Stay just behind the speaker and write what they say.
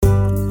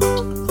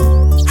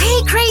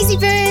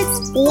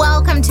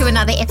Welcome to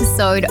another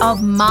episode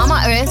of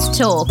Mama Earth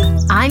Talk.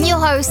 I'm your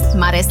host,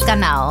 Mariska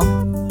Nel.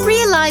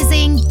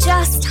 Realizing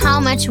just how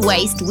much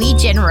waste we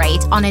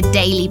generate on a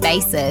daily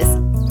basis,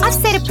 I've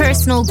set a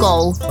personal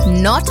goal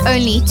not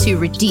only to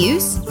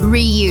reduce,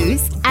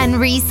 reuse, and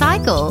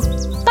recycle,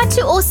 but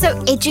to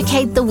also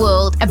educate the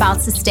world about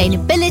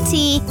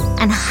sustainability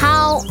and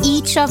how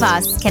each of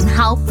us can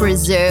help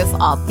preserve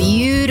our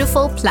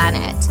beautiful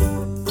planet.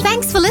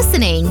 Thanks for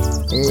listening.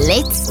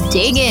 Let's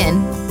dig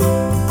in.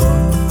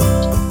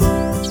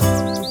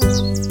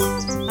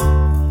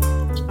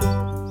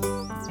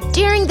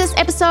 During this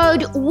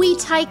episode, we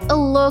take a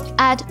look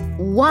at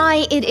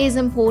why it is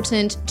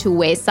important to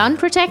wear sun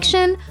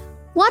protection,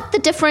 what the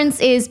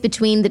difference is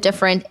between the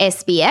different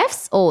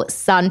SPFs or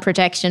sun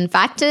protection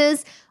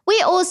factors.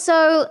 We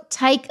also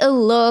take a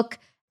look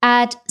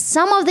at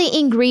some of the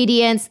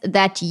ingredients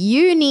that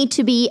you need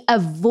to be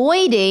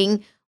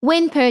avoiding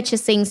when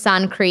purchasing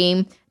sun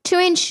cream to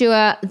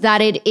ensure that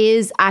it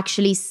is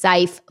actually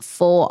safe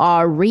for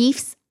our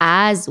reefs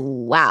as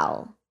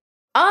well.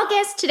 Our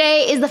guest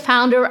today is the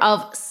founder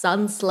of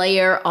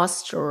Sunslayer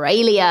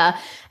Australia,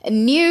 a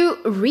new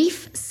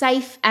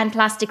reef-safe and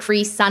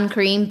plastic-free sun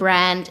cream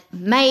brand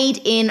made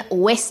in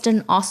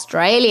Western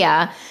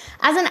Australia.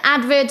 As an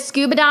avid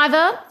scuba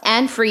diver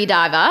and free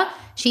diver,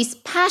 she's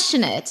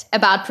passionate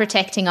about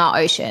protecting our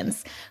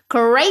oceans.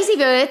 Crazy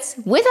birds,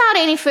 without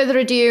any further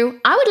ado,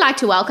 I would like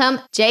to welcome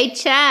Jade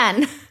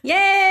Chan.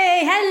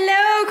 Yay!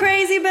 Hello,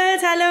 crazy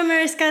birds. Hello,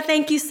 Mariska.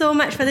 Thank you so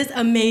much for this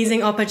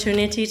amazing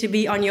opportunity to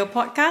be on your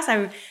podcast.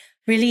 I'm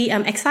really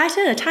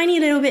excited, a tiny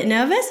little bit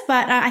nervous,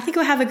 but I think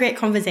we'll have a great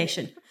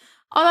conversation.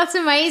 Oh, that's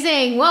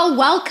amazing. Well,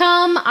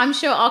 welcome. I'm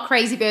sure our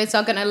crazy birds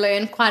are going to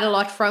learn quite a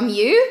lot from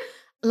you.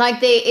 Like,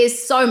 there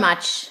is so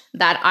much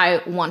that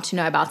I want to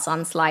know about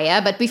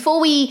Sunslayer. But before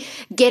we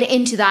get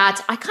into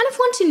that, I kind of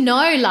want to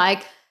know,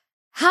 like,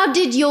 how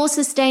did your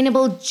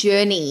sustainable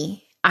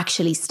journey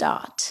actually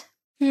start?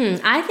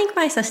 I think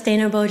my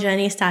sustainable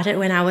journey started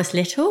when I was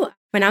little.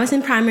 When I was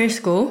in primary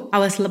school, I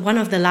was one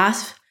of the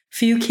last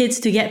few kids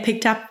to get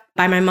picked up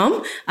by my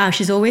mom.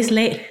 She's always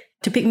late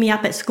to pick me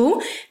up at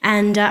school.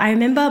 And I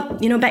remember,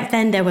 back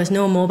then there was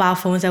no mobile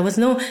phones. There was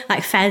no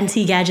like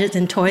fancy gadgets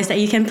and toys that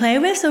you can play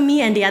with. So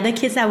me and the other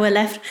kids that were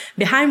left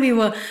behind, we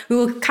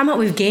will come up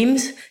with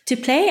games to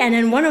play. And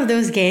then one of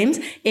those games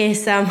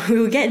is we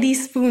will get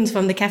these spoons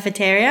from the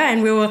cafeteria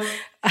and we will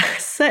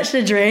search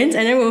the drains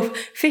and then we'll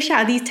fish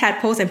out these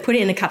tadpoles and put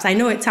it in the cups. I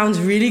know it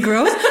sounds really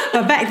gross,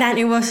 but back then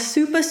it was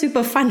super,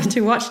 super fun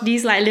to watch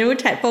these like little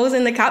tadpoles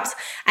in the cups.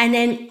 And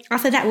then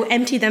after that, we'll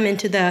empty them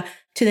into the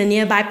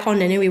nearby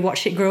pond and then we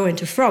watched it grow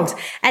into frogs.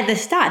 At the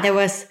start, there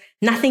was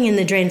nothing in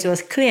the drains. It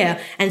was clear.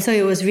 And so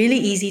it was really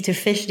easy to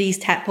fish these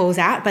tadpoles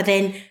out. But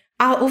then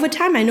over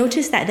time, I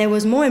noticed that there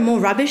was more and more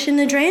rubbish in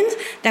the drains.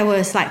 There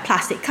was like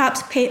plastic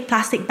cups,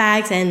 plastic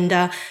bags, and,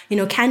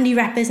 candy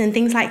wrappers and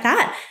things like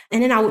that.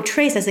 And then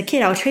as a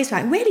kid,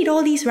 like, where did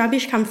all these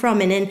rubbish come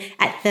from? And then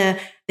at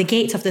the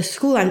gates of the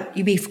school, and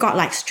we've got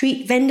like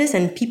street vendors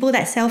and people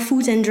that sell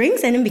foods and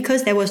drinks. And then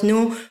because there was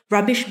no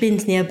rubbish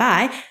bins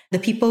nearby, the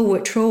people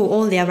would throw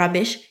all their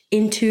rubbish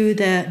into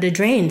the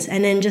drains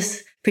and then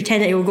just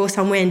pretend that it will go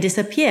somewhere and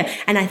disappear.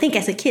 And I think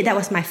as a kid, that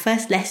was my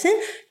first lesson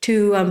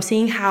to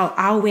seeing how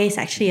our waste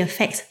actually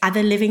affects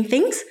other living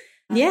things.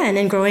 Yeah, and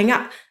then growing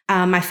up,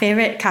 my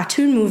favorite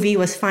cartoon movie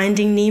was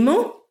Finding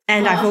Nemo.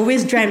 And I've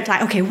always dreamt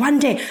like, okay, one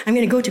day I'm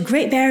going to go to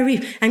Great Barrier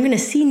Reef. I'm going to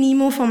see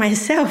Nemo for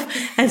myself.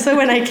 And so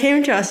when I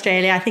came to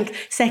Australia, I think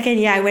second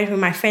year I went with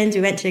my friends.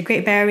 We went to the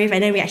Great Barrier Reef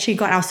and then we actually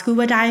got our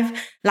scuba dive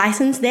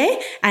license there.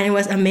 And it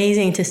was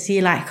amazing to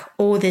see like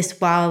all this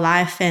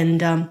wildlife.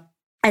 And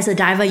as a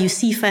diver, you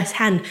see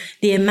firsthand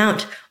the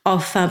amount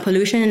of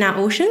pollution in our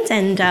oceans.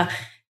 And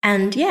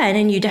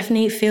then you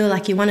definitely feel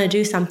like you want to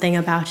do something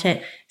about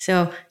it.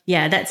 So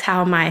yeah, that's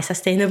how my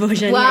sustainable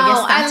journey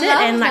started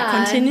and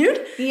continued.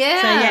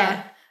 Yeah. So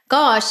yeah.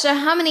 Gosh, so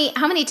how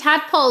many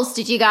tadpoles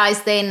did you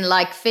guys then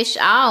like fish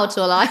out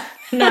or like?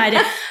 No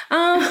idea.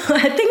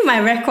 I think my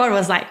record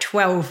was like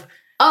 12.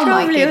 Oh 12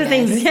 my little goodness.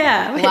 things.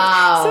 Yeah.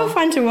 Wow. So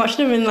fun to watch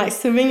them and like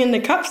swimming in the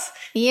cups.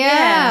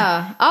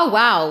 Yeah. Oh,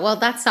 wow. Well,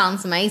 that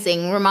sounds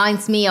amazing.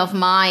 Reminds me of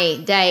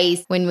my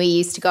days when we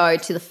used to go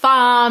to the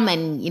farm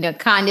and,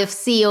 kind of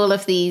see all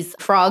of these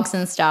frogs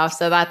and stuff.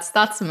 So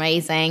that's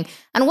amazing.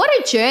 And what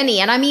a journey.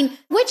 And I mean,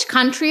 which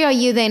country are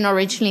you then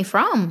originally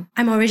from?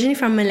 I'm originally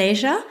from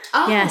Malaysia.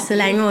 Oh. Yeah,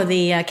 Selangor,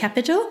 the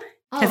capital.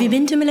 Oh. Have you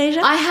been to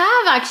Malaysia? I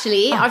have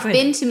actually. I've good.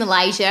 been to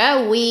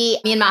Malaysia. Me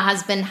and my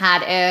husband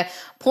had a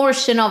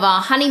portion of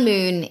our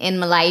honeymoon in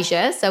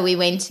Malaysia. So we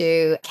went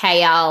to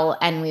KL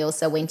and we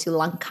also went to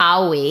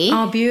Langkawi.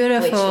 Oh,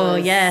 beautiful. Which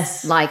was,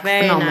 yes. Like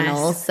very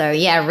phenomenal. Nice. So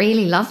yeah,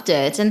 really loved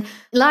it. And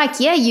like,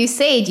 yeah, you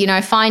said,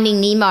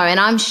 Finding Nemo, and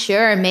I'm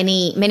sure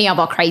many of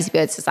our crazy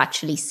birds has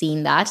actually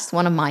seen that. It's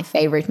one of my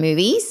favorite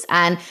movies.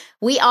 And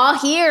we are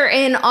here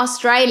in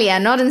Australia,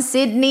 not in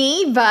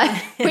Sydney, but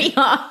we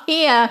are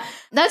here.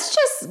 That's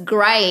just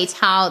great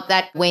how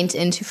that went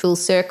into full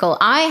circle.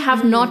 I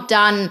have not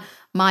done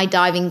my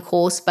diving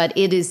course, but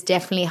it is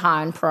definitely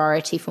high on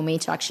priority for me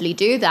to actually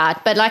do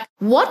that. But like,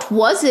 what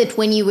was it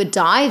when you were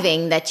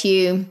diving that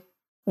you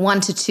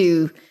wanted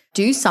to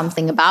do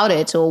something about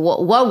it? Or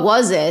what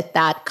was it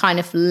that kind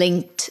of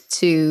linked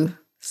to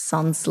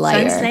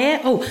Sunslayer? Sunslayer?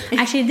 Oh,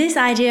 actually, this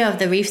idea of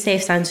the Reef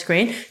Safe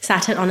sunscreen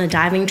started on a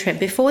diving trip.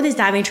 Before this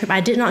diving trip,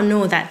 I did not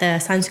know that the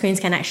sunscreens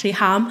can actually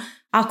harm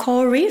our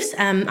coral reefs.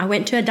 I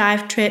went to a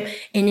dive trip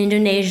in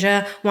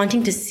Indonesia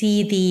wanting to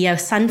see the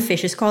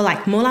sunfish. It's called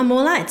like mola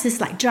mola. It's this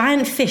like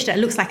giant fish that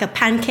looks like a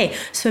pancake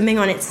swimming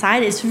on its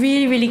side. It's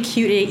really, really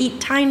cute. They eat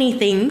tiny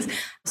things.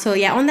 So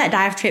yeah, on that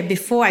dive trip,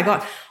 before I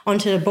got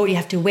onto the boat, you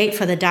have to wait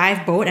for the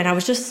dive boat. And I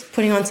was just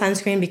putting on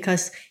sunscreen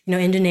because,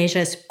 Indonesia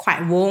is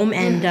quite warm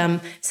and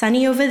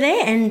sunny over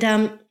there.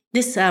 And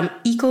this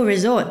eco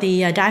resort,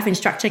 the dive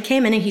instructor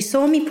came and then he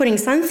saw me putting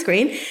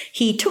sunscreen.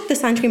 He took the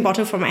sunscreen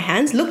bottle from my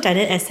hands, looked at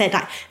it and said,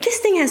 like, this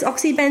thing has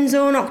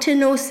oxybenzone,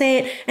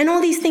 octinoxate, and all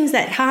these things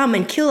that harm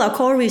and kill our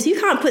coral reefs. You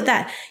can't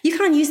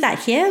use that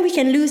here. We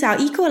can lose our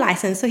eco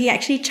license. So he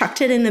actually chucked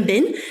it in the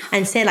bin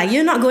and said, like,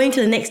 you're not going to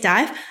the next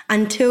dive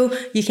until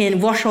you can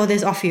wash all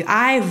this off you.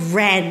 I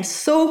ran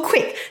so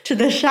quick to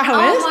the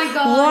showers,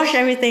 washed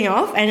everything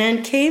off, and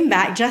then came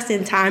back just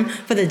in time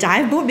for the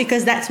dive boat,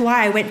 because that's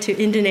why I went to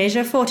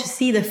Indonesia for, to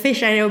see the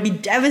fish, and it would be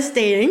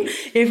devastating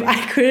if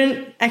I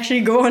couldn't actually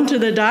go onto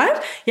the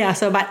dive. Yeah,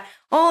 but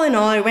all in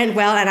all, it went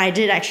well, and I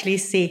did actually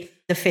see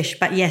the fish.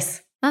 But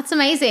yes. That's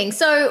amazing.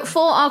 So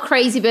for our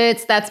crazy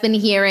birds that's been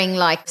hearing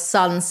like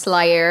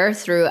Sunslayer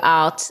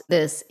throughout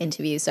this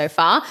interview so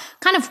far,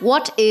 kind of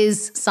what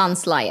is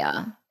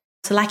Sunslayer?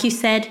 So like you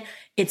said,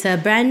 it's a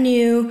brand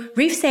new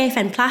reef safe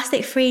and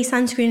plastic free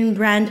sunscreen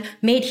brand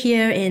made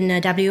here in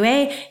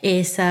WA.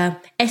 It's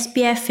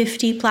SPF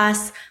 50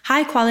 plus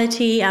high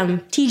quality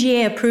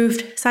TGA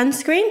approved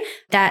sunscreen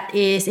that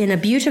is in a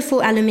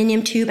beautiful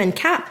aluminium tube and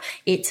cap.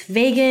 It's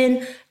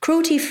vegan,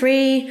 cruelty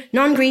free,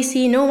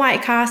 non-greasy, no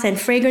white cast,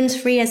 and fragrance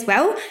free as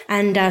well,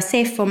 and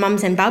safe for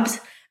mums and bubs.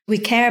 We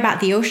care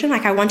about the ocean.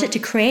 Like, I wanted to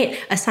create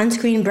a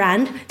sunscreen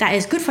brand that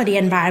is good for the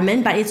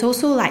environment, but it's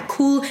also like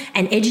cool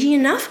and edgy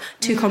enough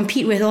to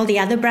compete with all the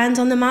other brands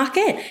on the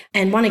market,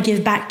 and want to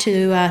give back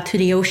to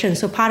the ocean.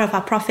 So part of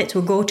our profits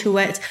will go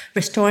towards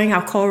restoring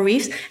our coral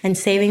reefs and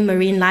saving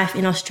marine life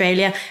in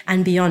Australia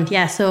and beyond.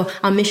 Yeah. So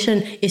our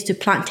mission is to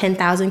plant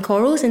 10,000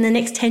 corals in the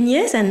next 10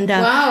 years. And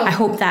wow. I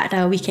hope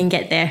that we can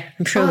get there.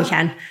 I'm sure we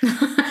can.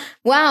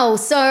 Wow.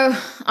 So,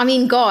 I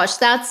mean, gosh,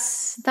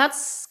 that's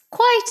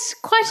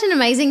quite an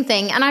amazing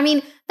thing. And I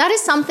mean, that is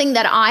something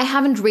that I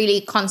haven't really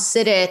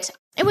considered.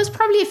 It was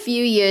probably a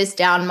few years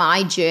down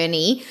my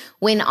journey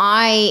when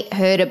I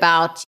heard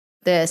about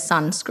the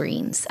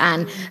sunscreens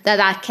and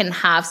that can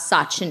have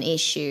such an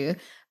issue.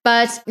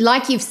 But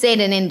like you've said,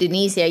 in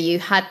Indonesia, you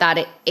had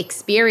that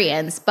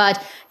experience. But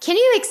can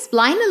you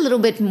explain a little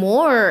bit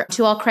more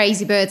to our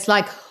crazy birds,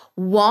 like,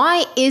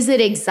 why is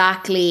it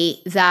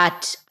exactly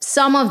that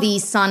some of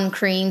these sun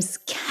creams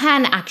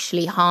can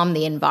actually harm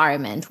the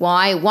environment?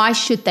 Why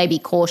should they be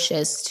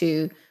cautious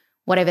to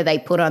whatever they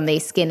put on their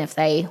skin if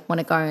they want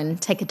to go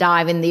and take a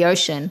dive in the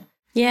ocean?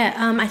 Yeah,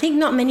 I think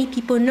not many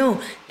people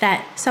know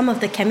that some of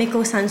the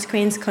chemical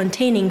sunscreens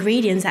contain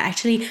ingredients that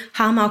actually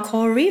harm our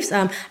coral reefs.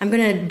 I'm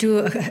going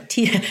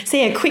to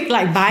say a quick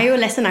bio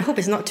lesson. I hope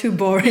it's not too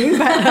boring,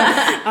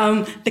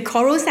 but the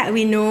corals that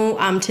we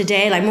know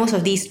today, like most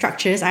of these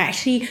structures, are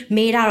actually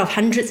made out of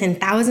hundreds and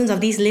thousands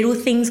of these little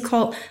things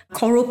called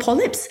coral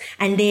polyps,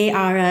 and they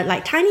are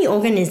like tiny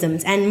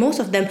organisms, and most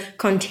of them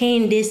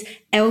contain this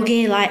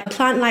algae-like,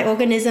 plant-like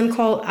organism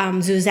called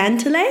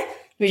zooxanthellae,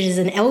 which is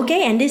an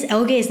algae, and this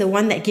algae is the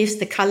one that gives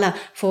the color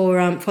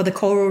for the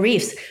coral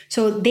reefs.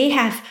 So they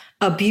have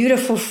a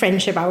beautiful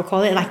friendship, I would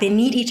call it. Like, they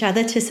need each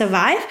other to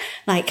survive.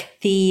 Like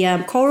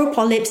the coral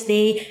polyps,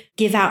 they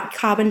give out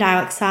carbon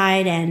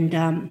dioxide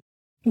and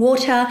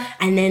water,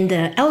 and then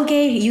the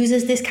algae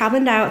uses this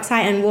carbon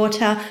dioxide and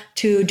water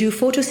to do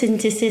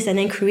photosynthesis and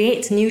then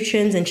creates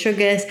nutrients and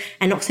sugars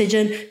and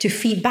oxygen to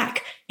feed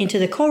back into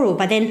the coral.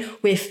 But then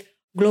with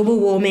global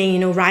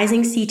warming,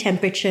 rising sea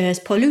temperatures,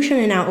 pollution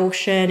in our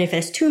ocean, if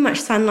there's too much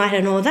sunlight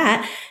and all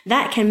that,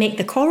 that can make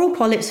the coral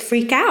polyps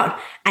freak out.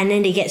 And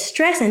then they get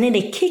stressed and then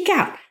they kick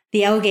out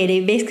the algae.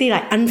 They basically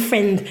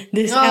unfriend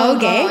this algae.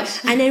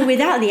 Gosh. And then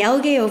without the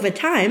algae over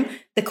time,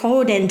 the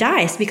coral then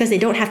dies because they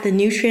don't have the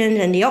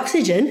nutrients and the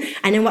oxygen.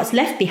 And then what's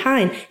left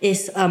behind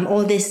is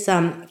all this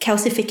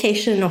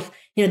calcification of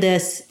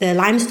the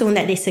limestone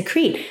that they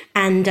secrete,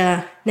 and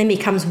then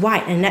becomes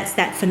white, and that's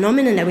that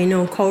phenomenon that we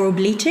know, coral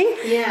bleaching.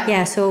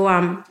 Yeah. So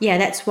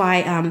that's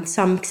why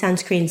some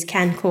sunscreens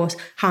can cause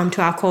harm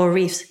to our coral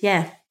reefs.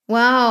 Yeah.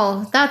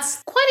 Wow,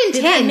 that's quite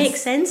intense. Did that make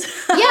sense?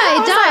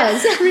 Yeah, it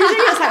does.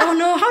 Really? I was like, oh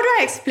no, how do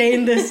I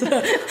explain this? Well,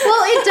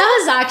 it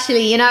does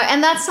actually,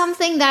 and that's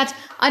something that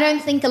I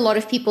don't think a lot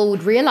of people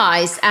would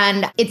realize.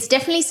 And it's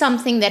definitely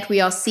something that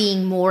we are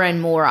seeing more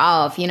and more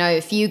of.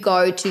 If you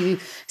go to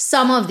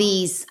some of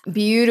these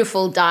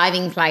beautiful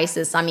diving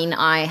places, I mean,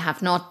 I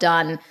have not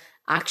done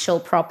actual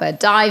proper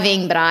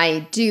diving, but I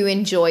do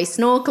enjoy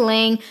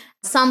snorkeling.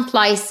 some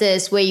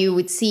places where you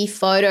would see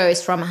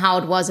photos from how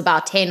it was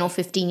about 10 or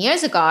 15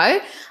 years ago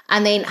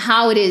and then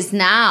how it is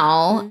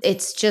now,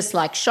 it's just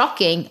like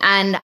shocking.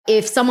 And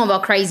if some of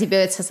our Crazy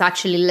Birds has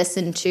actually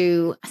listened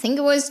to, I think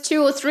it was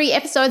 2 or 3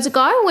 episodes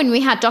ago when we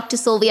had Dr.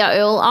 Sylvia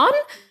Earle on,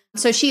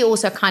 so she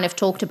also kind of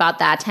talked about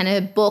that, and her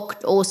book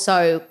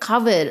also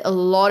covered a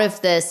lot of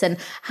this and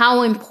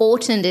how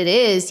important it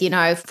is, you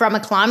know, from a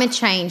climate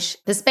change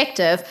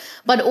perspective,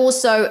 but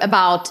also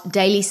about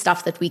daily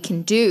stuff that we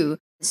can do.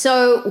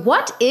 So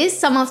what is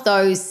some of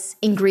those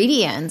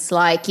ingredients?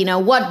 Like, you know,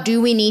 what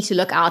do we need to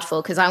look out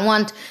for? Because I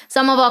want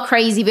some of our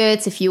Crazy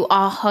Birds, if you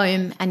are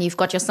home and you've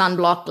got your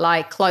sunblock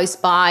like close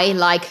by,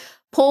 like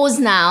pause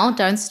now,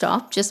 don't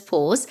stop, just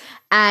pause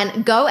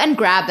and go and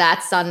grab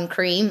that sun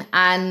cream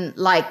and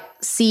like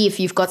see if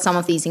you've got some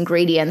of these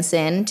ingredients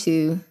in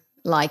to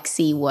like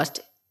see what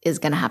is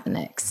going to happen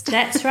next.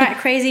 That's right,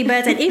 Crazy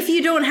Birds. And if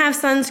you don't have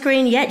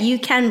sunscreen yet, you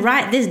can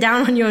write this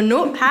down on your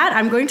notepad.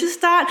 I'm going to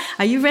start.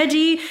 Are you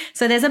ready?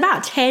 So there's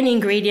about 10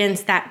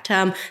 ingredients that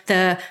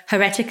the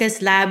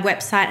Hereticus Lab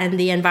website and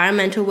the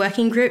Environmental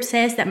Working Group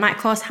says that might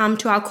cause harm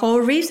to our coral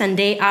reefs. And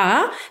they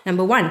are,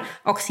 number 1,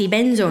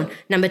 oxybenzone.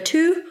 Number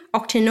 2,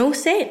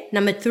 octinoxate.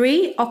 Number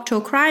 3,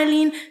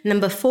 octocrylene.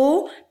 Number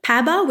 4,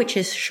 PABA, which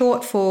is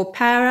short for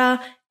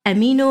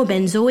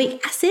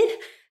para-aminobenzoic acid.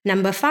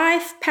 Number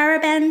 5,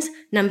 parabens.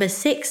 Number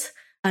 6,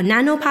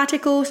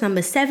 nanoparticles.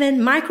 Number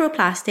 7,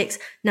 microplastics.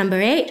 Number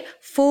 8,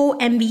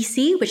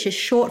 4-MBC, which is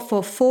short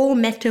for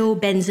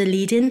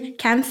 4-methylbenzylidene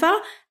camphor.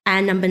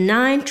 And number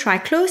 9,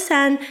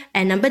 triclosan.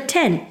 And number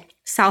 10,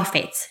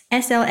 sulfates,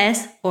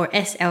 SLS or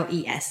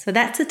SLES. So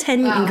that's the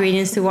 10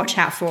 ingredients to watch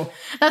out for.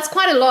 That's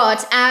quite a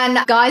lot.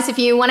 And guys, if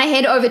you want to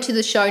head over to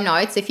the show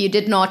notes, if you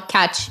did not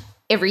catch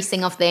every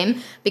single of them,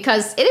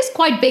 because it is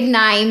quite big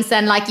names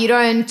and like you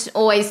don't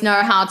always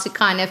know how to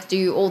kind of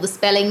do all the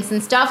spellings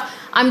and stuff.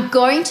 I'm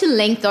going to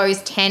link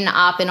those 10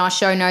 up in our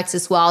show notes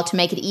as well to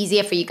make it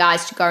easier for you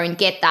guys to go and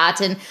get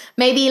that, and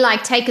maybe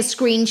like take a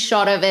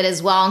screenshot of it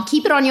as well and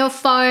keep it on your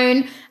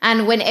phone.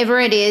 And whenever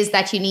it is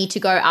that you need to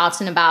go out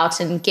and about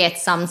and get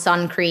some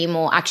sun cream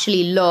or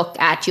actually look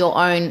at your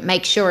own,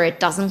 make sure it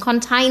doesn't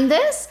contain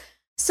this.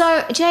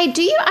 So Jay,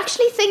 do you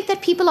actually think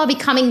that people are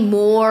becoming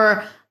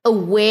more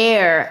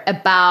aware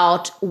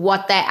about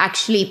what they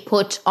actually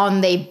put on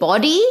their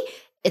body?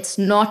 It's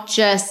not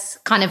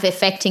just kind of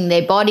affecting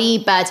their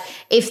body, but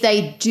if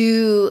they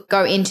do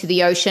go into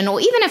the ocean,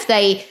 or even if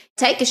they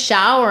take a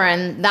shower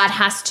and that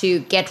has to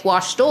get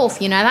washed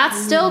off, you know, that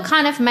still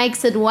kind of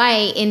makes its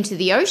way into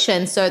the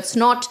ocean. So it's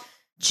not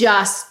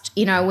just,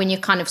 you know, when you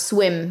kind of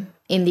swim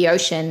in the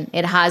ocean,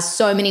 it has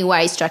so many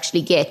ways to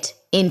actually get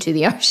into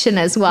the ocean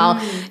as well.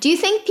 Do you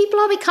think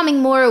people are becoming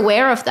more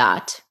aware of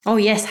that? Oh,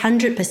 yes,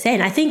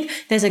 100%. I think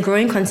there's a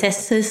growing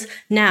consensus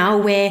now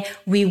where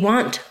we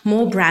want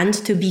more brands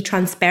to be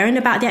transparent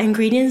about their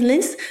ingredients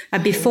list.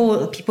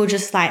 Before, people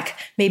just like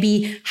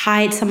maybe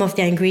hide some of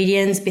their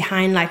ingredients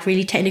behind like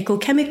really technical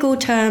chemical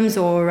terms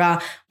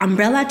or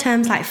umbrella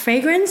terms like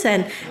fragrance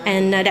and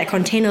that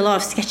contain a lot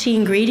of sketchy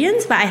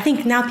ingredients. But I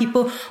think now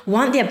people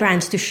want their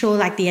brands to show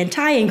like the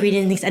entire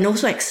ingredient list and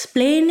also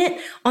explain it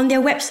on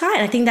their website.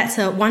 I think that's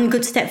one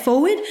good step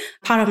forward.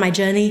 Part of my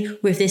journey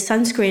with this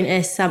sunscreen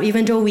is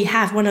even though we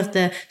have one of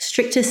the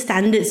strictest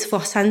standards for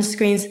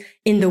sunscreens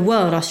in the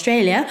world,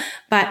 Australia,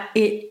 but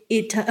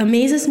it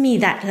amazes me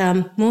that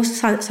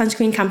most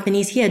sunscreen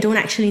companies here don't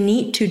actually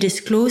need to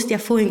disclose their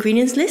full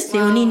ingredients list. They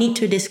only need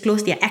to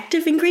disclose their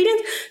active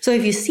ingredients. So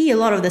if you see a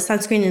lot of the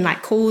sunscreen in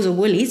like Coles or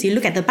Woolies, you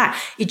look at the back,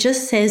 it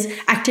just says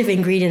active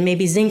ingredient,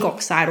 maybe zinc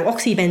oxide or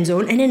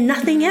oxybenzone, and then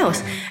nothing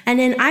else. And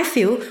then I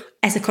feel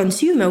as a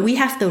consumer, we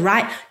have the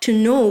right to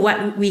know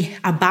what we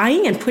are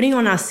buying and putting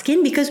on our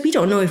skin, because we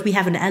don't know if we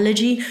have an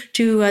allergy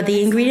to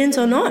the ingredients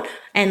or not,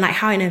 and like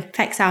how it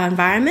affects our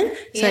environment.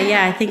 So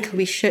yeah, I think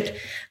we should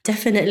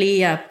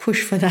definitely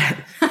push for that.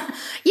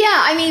 Yeah,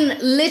 I mean,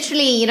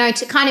 literally, you know,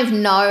 to kind of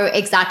know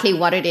exactly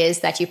what it is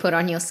that you put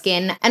on your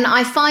skin. And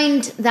I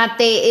find that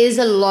there is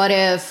a lot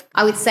of,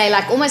 I would say,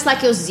 like almost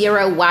like your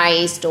zero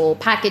waste or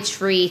package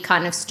free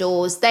kind of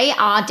stores. They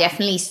are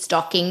definitely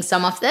stocking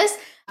some of this.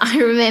 I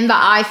remember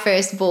I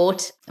first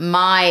bought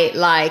my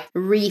like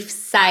reef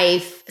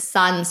safe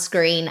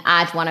sunscreen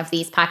at one of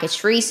these package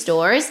free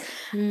stores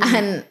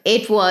and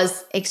it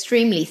was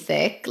extremely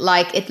thick.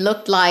 Like it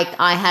looked like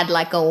I had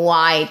like a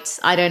white,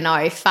 I don't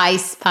know,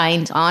 face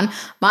paint on.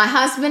 My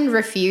husband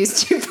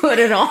refused to put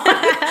it on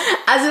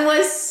as it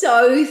was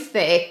so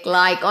thick.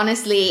 Like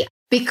honestly,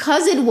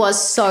 because it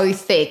was so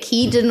thick,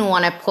 he didn't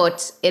want to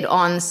put it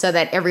on so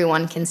that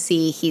everyone can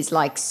see he's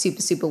like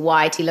super, super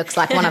white. He looks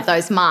like one of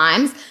those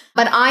mimes.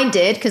 But I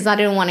did because I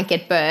didn't want to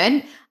get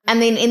burned. And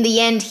then in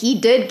the end, he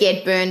did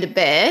get burned a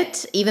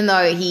bit, even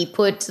though he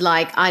put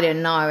like, I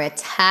don't know, a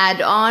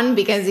tad on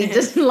because he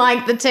didn't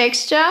like the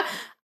texture.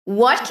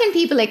 What can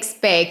people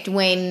expect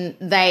when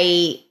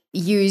they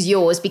use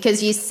yours?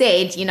 Because you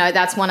said,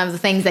 that's one of the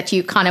things that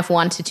you kind of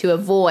wanted to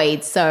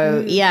avoid.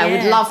 So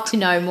would love to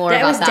know more about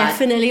that. That was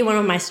definitely one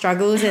of my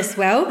struggles as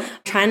well,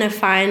 trying to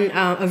find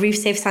a reef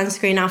safe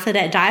sunscreen after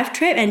that dive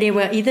trip. And they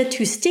were either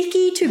too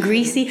sticky, too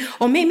greasy,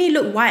 or made me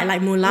look white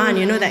like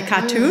Mulan, that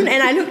cartoon.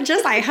 And I looked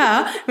just like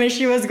her when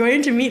she was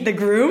going to meet the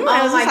groom.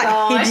 I was just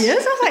like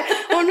hideous. I was like,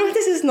 oh no,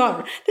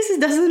 this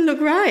doesn't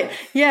look right.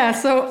 Yeah,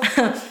 so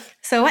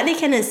so what they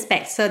can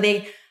expect. So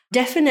they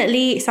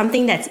definitely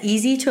something that's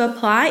easy to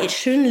apply. It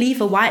shouldn't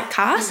leave a white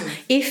cast.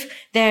 If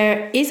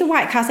there is a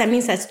white cast, that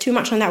means there's too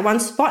much on that one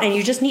spot, and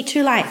you just need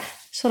to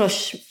sort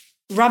of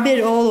rub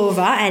it all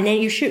over, and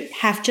then you should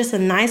have just a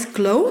nice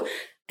glow.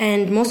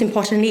 And most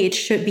importantly, it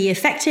should be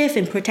effective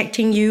in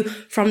protecting you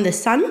from the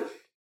sun.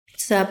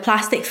 It's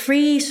plastic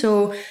free,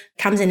 so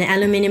comes in an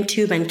aluminum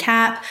tube and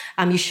cap.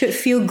 You should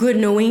feel good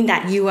knowing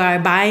that you are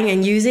buying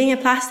and using a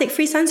plastic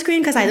free sunscreen,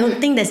 because I don't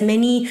think there's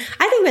many.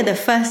 I think we're the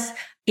first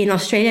in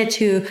Australia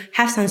to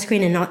have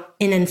sunscreen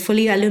in a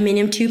fully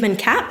aluminum tube and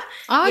cap.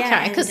 Oh,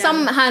 okay, because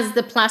some has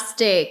the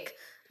plastic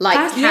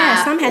cap.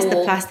 Yeah, some has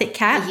the plastic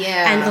cap.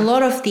 Yeah. And a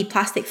lot of the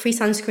plastic-free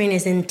sunscreen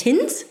is in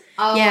tins.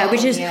 Oh,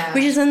 which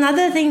is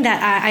another thing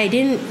that I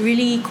didn't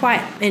really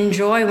quite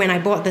enjoy when I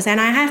bought this. And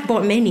I have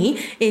bought many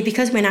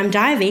because when I'm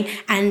diving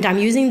and I'm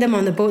using them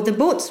on the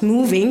boat's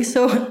moving.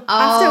 So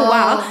after a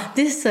while,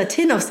 this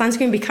tin of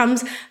sunscreen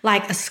becomes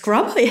like a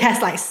scrub. It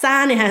has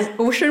sun, it has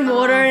ocean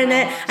water in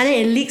it, and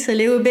then it leaks a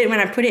little bit when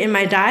I put it in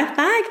my dive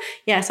bag.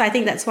 Yeah, so I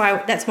think that's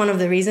one of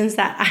the reasons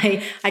that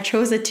I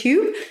chose a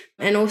tube.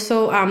 And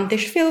also they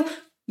should feel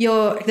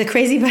the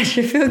crazy bird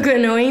should feel good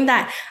knowing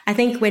that I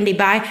think when they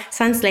buy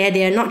Sunslayer,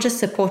 they are not just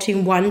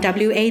supporting one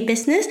WA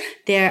business,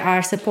 they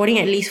are supporting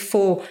at least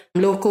 4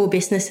 local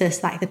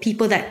businesses, like the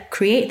people that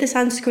create the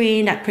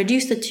sunscreen, that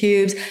produce the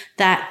tubes,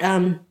 that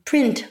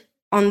print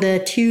on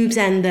the tubes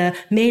and the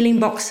mailing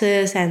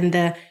boxes and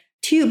the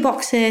tube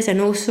boxes,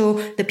 and also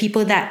the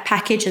people that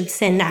package and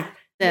send out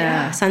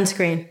the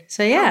sunscreen.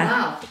 So yeah.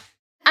 Oh, wow.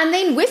 And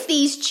then with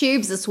these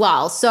tubes as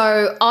well,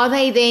 so are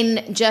they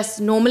then just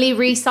normally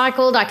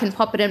recycled? I can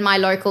pop it in my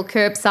local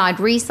curbside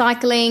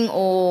recycling,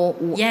 or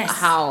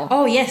how?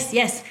 Oh, yes.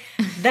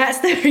 That's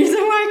the reason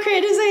why I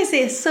created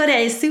this, so that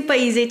it's super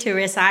easy to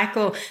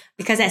recycle.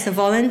 Because as a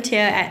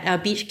volunteer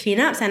at beach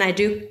cleanups, and I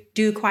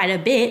do quite a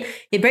bit,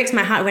 it breaks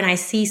my heart when I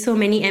see so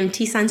many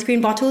empty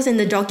sunscreen bottles in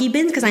the doggy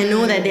bins, because I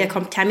know that they're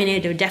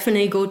contaminated. They'll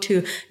definitely go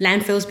to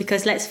landfills,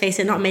 because let's face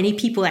it, not many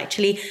people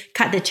actually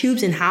cut the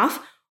tubes in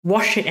half,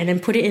 wash it, and then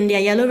put it in their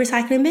yellow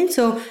recycling bin.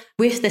 So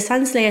with the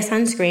Sunslayer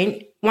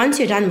sunscreen, once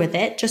you're done with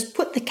it, just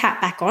put the cap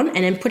back on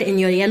and then put it in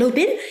your yellow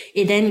bin.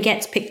 It then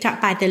gets picked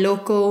up by the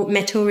local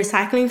metal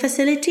recycling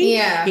facility.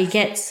 Yeah. It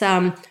gets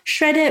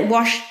shredded,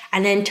 washed,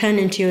 and then turned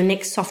into your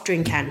next soft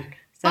drink can.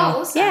 So,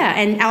 awesome. Yeah,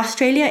 and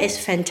Australia is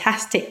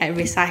fantastic at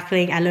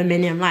recycling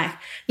aluminium, like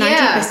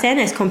 90%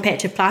 as compared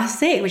to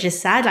plastic, which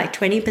is sad, like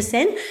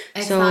 20%.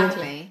 Exactly.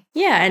 So,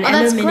 yeah, and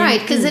that's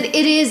great, because it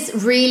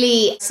is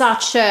really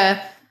such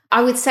a...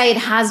 I would say it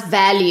has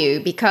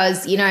value,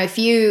 because, if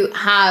you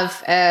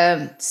have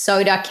a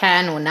soda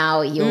can or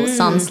now your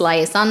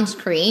Sunslayer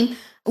sunscreen,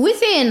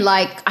 within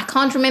I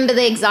can't remember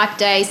the exact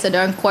day, so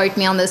don't quote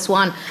me on this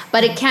one,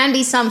 but it can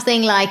be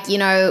something like,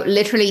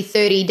 literally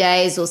 30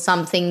 days or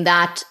something,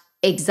 that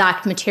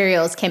exact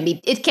materials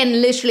it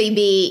can literally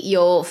be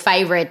your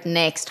favorite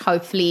next,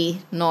 hopefully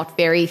not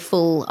very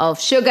full of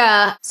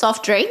sugar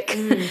soft drink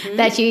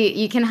that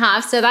you can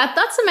have. So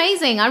that's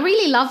amazing. I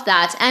really love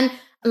that. And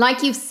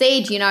like you've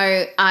said, you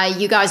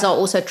guys are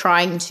also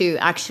trying to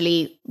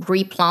actually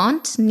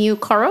replant new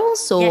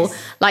corals, or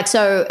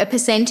so a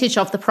percentage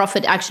of the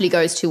profit actually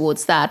goes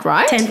towards that,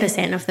 right?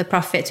 10% of the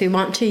profits. We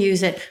want to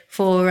use it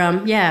for,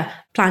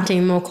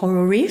 planting more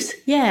coral reefs.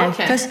 Yeah,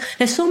 because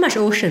there's so much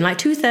ocean, like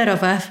 2/3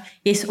 of Earth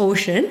is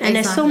ocean, and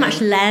there's so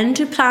much land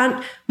to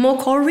plant more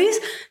coral reefs.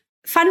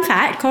 Fun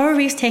fact, coral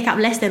reefs take up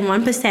less than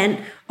 1%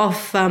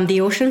 of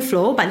the ocean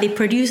floor, but they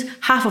produce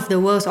half of the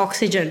world's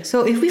oxygen.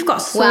 So if we've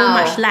got so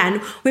much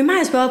land, we might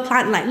as well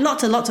plant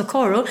lots and lots of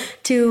coral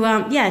to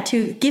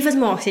give us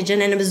more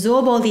oxygen and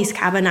absorb all these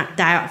carbon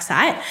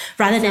dioxide,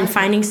 rather than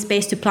finding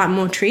space to plant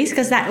more trees,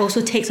 because that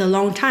also takes a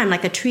long time.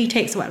 Like a tree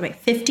takes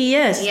 50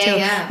 years till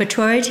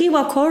maturity,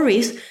 while coral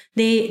reefs,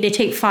 they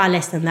take far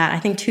less than that. I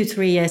think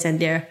 2-3 years, and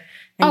they're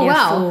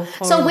wow.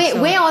 So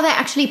where are they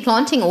actually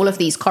planting all of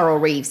these coral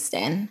reefs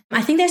then?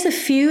 I think there's a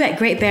few at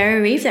Great Barrier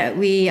Reef that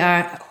we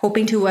are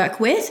hoping to work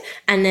with.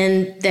 And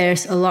then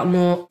there's a lot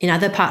more in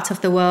other parts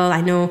of the world. I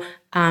know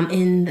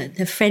in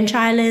the French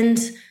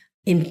islands,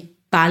 in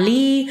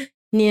Bali,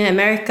 near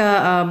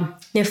America,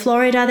 near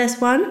Florida,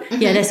 there's one.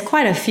 Yeah, there's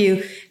quite a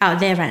few out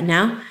there right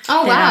now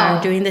that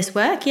are doing this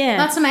work. Yeah.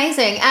 That's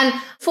amazing. And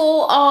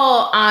for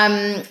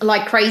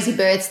our crazy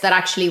birds that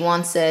actually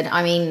wants it,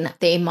 I mean,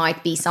 there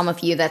might be some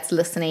of you that's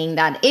listening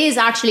that is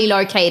actually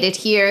located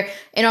here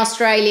in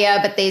Australia,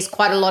 but there's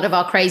quite a lot of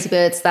our crazy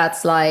birds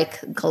that's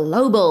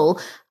global.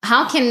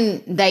 How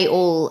can they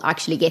all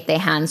actually get their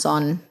hands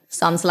on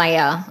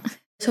Sunslayer?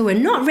 So we're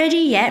not ready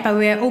yet, but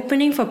we're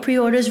opening for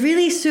pre-orders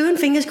really soon.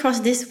 Fingers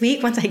crossed this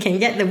week once I can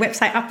get the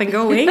website up and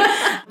going.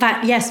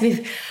 But yes,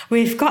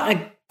 we've got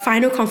a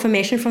final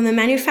confirmation from the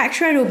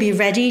manufacturer and it will be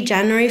ready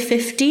January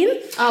 15.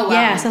 Oh, wow.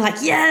 Yeah, so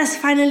yes,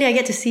 finally I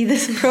get to see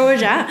this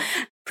product.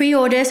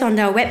 Pre-orders on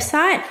their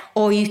website,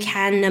 or you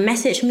can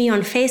message me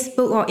on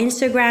Facebook or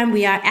Instagram.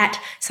 We are at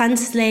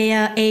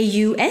Sunslayer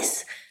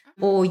AUS.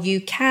 Or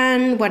you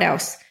can, what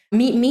else?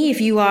 Meet me if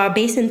you are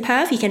based in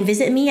Perth. You can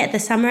visit me at the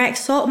Summerex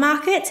Salt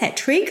Markets at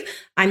Trig.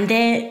 I'm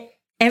there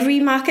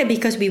every market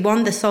because we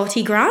won the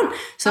Salty grant.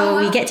 So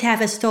we get to have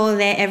a stall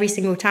there every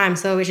single time.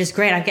 So which is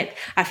great.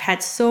 I've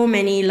had so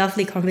many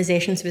lovely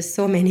conversations with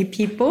so many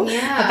people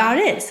about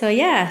it. So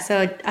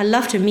so I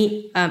love to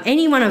meet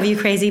any one of you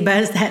crazy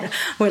birds that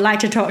would like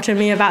to talk to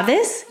me about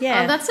this.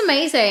 Yeah. Oh, that's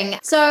amazing.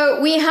 So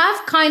we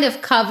have kind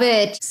of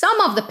covered some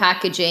of the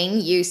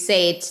packaging. You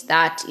said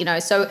that,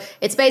 so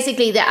it's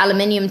basically the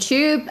aluminium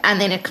tube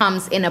and then it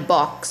comes in a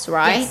box,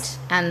 right? Yes.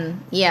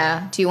 And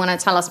do you want to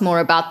tell us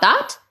more about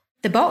that?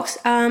 The box,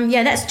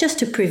 that's just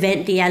to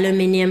prevent the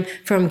aluminium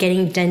from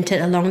getting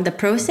dented along the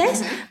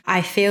process.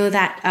 I feel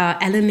that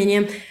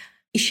aluminium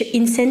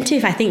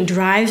incentive, I think,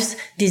 drives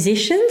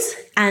decisions.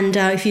 And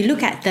if you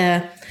look at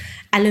the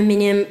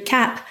aluminium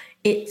cap,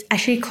 it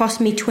actually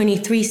cost me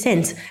 23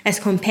 cents as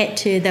compared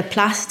to the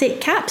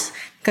plastic caps.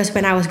 Because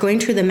when I was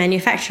going through the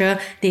manufacturer,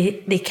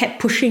 they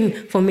kept pushing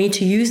for me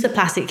to use the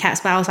plastic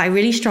caps. But I was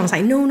really strong. I was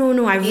like,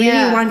 no, I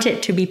really want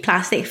it to be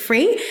plastic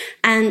free.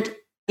 And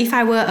if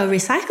I were a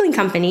recycling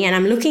company and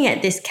I'm looking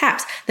at these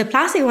caps, the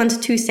plastic one's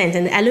 2 cents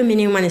and the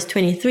aluminium one is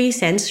 23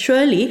 cents.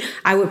 Surely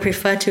I would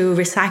prefer to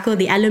recycle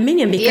the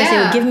aluminium because it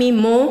will give me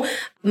more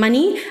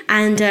money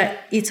and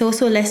it's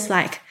also less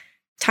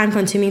time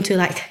consuming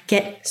to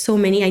get so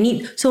many. I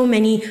need so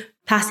many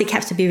plastic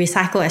caps to be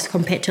recycled as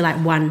compared to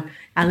one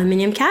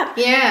aluminium cap.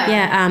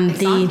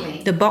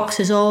 Exactly. The box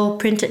is all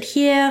printed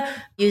here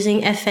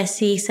using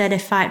FSC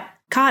certified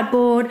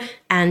cardboard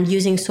and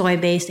using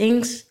soy-based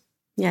inks.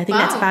 Yeah, I think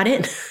that's about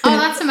it. Oh,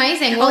 that's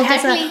amazing. Well, it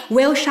has a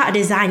whale shark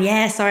design.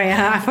 Yeah, sorry,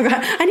 I forgot.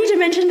 I need to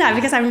mention that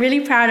because I'm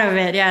really proud of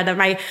it. Yeah, that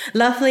my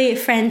lovely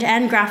friend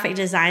and graphic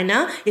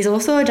designer is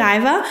also a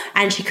diver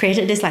and she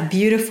created this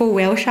beautiful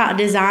whale shark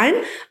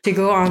design to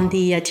go on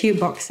the tube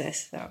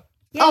boxes. So.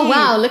 Yay. Oh,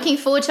 wow. Looking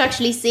forward to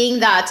actually seeing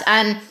that.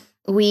 And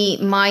we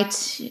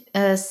might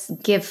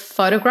give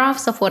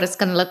photographs of what it's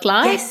going to look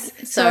like. Yes.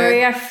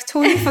 Sorry, I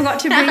totally forgot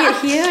to bring it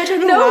here. I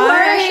don't know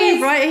why I should have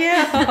brought it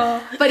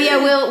here. But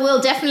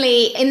we'll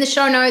definitely, in the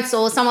show notes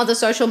or some of the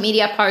social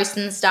media posts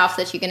and stuff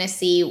that you're going to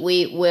see,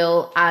 we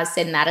will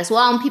send that as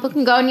well. And people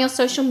can go on your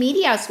social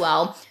media as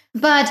well.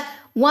 But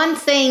one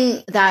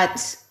thing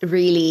that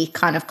really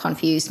kind of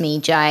confused me,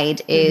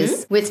 Jade,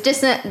 is with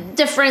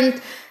different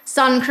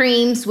sun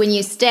creams when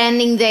you're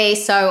standing there.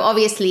 So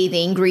obviously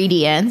the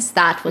ingredients,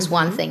 that was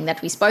one thing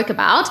that we spoke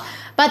about.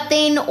 But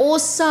then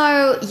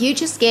also you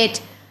just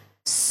get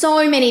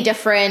so many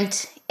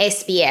different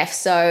SPF.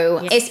 So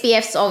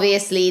SPF's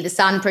obviously the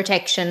sun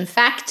protection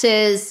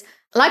factors.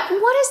 What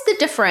is the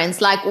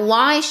difference?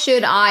 Why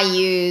should I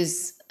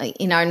use,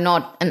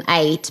 not an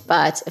 8,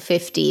 but a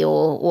 50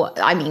 or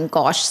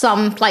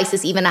some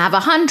places even have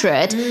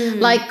 100.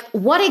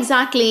 What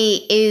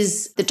exactly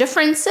is the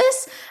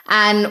differences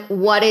and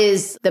what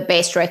is the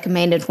best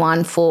recommended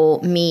one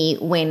for me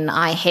when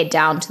I head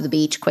down to the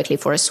beach quickly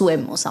for a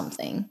swim or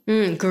something?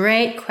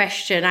 Great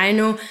question. I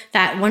know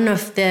that one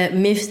of the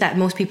myths that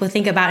most people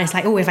think about is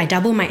if I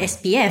double my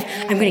SPF,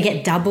 I'm going to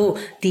get double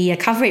the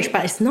coverage,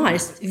 but it's not.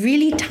 It's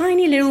really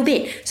tiny little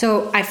bit.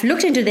 So I've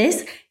looked into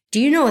this. Do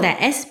you know that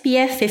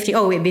SPF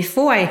 50,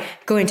 before I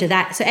go into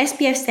that, so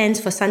SPF stands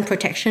for sun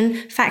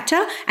protection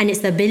factor, and it's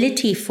the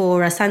ability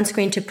for a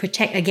sunscreen to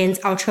protect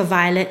against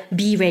ultraviolet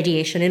B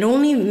radiation. It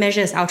only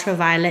measures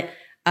ultraviolet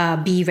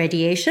B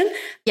radiation.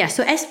 Yeah,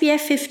 so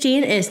SPF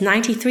 15 is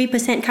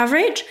 93%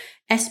 coverage,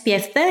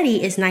 SPF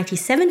 30 is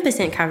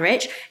 97%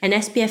 coverage, and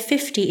SPF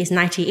 50 is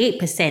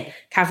 98%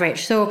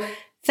 coverage. So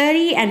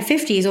 30 and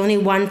 50 is only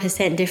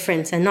 1%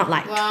 difference and not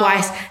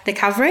twice the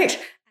coverage.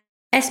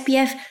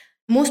 SPF,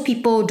 most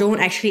people don't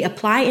actually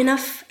apply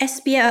enough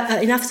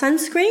SPF, enough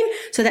sunscreen.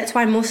 So that's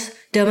why most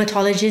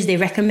dermatologists, they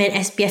recommend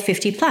SPF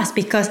 50 plus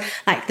because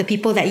the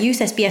people that use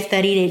SPF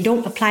 30, they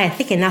don't apply a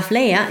thick enough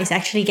layer. It's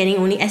actually getting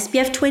only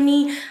SPF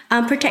 20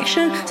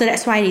 protection. So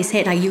that's why they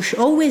said you should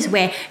always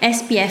wear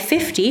SPF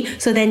 50.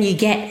 So then you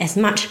get as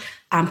much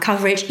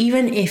coverage,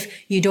 even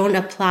if you don't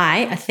apply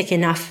a thick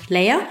enough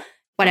layer.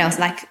 What else?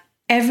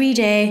 Every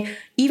day,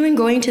 even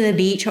going to the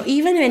beach or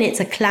even when it's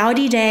a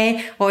cloudy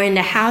day or in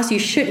the house, you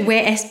should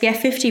wear SPF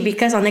 50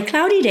 because on a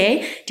cloudy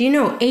day, do you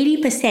know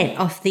 80%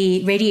 of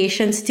the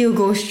radiation still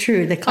goes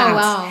through the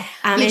clouds? Oh,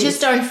 wow. You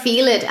just don't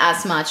feel it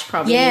as much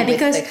probably with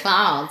the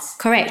clouds.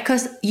 Correct,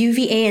 because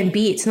UVA and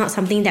B, it's not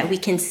something that we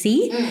can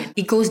see.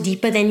 It goes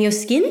deeper than your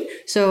skin.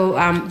 So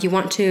you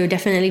want to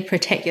definitely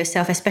protect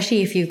yourself,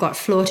 especially if you've got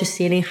floor to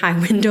ceiling high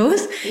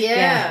windows.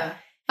 Yeah.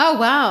 Oh,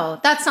 wow.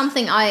 That's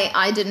something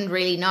I didn't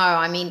really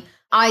know.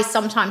 I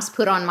sometimes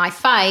put on my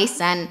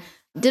face and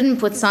didn't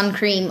put sun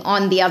cream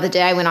on the other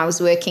day when I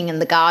was working in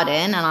the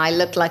garden, and I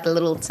looked like a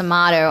little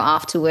tomato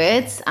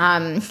afterwards.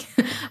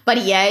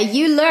 But yeah,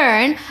 you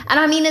learn. And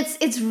I mean,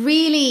 it's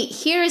really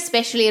here,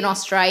 especially in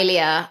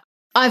Australia.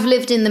 I've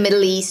lived in the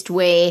Middle East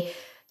where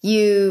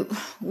you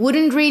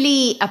wouldn't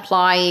really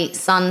apply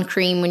sun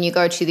cream when you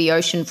go to the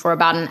ocean for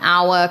about an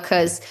hour,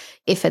 because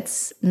if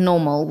it's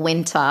normal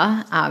winter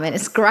and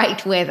it's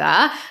great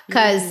weather,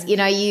 because,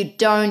 you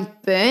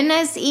don't burn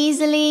as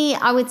easily,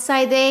 I would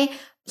say there.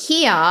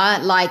 Here,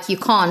 like, you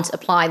can't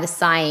apply the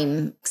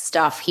same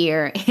stuff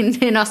here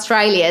in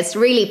Australia. It's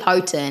really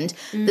potent.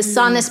 The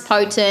sun is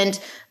potent.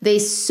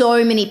 There's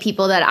so many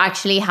people that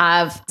actually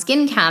have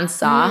skin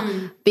cancer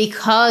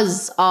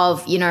because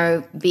of,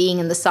 being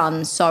in the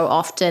sun so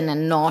often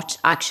and not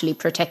actually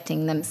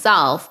protecting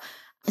themselves.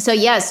 So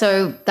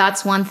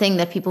that's one thing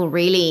that people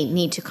really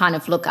need to kind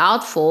of look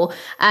out for.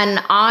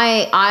 And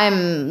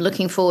I'm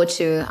looking forward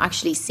to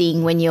actually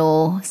seeing when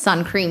your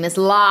sun cream is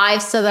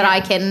live so that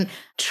I can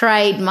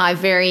trade my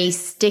very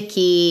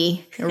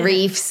sticky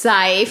Reef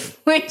Safe,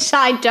 which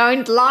I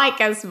don't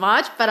like as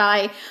much, but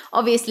I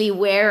obviously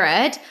wear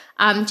it.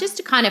 Just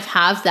to kind of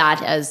have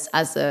that as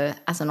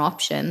an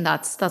option.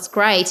 That's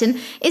great. And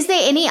is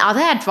there any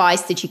other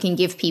advice that you can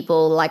give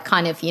people, like,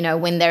 kind of,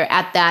 when they're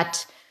at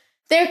that,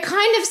 they're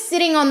kind of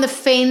sitting on the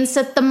fence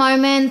at the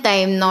moment.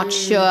 They're not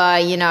sure,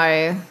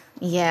 you've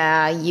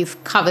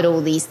covered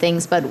all these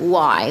things, but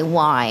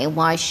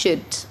why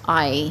should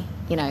I,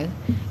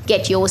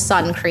 get your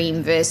sun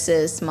cream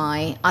versus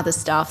my other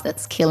stuff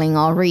that's killing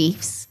our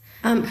reefs?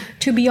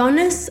 To be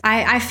honest,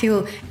 I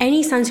feel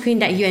any sunscreen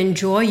that you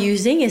enjoy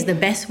using is the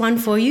best one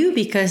for you,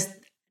 because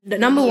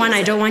number one,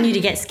 I don't want you to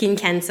get skin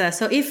cancer.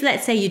 So if,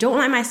 let's say, you don't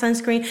like my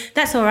sunscreen,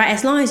 that's all right.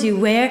 As long as you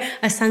wear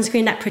a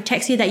sunscreen that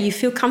protects you, that you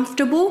feel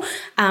comfortable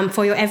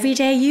for your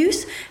everyday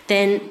use,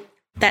 then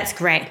that's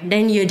great.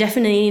 Then you're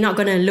definitely not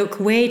going to look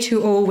way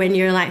too old when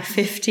you're like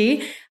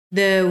 50.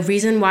 The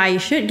reason why you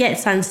should get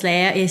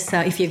Sunslayer is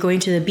if you're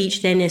going to the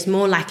beach, then it's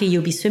more likely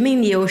you'll be swimming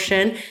in the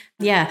ocean.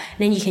 Yeah,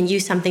 then you can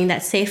use something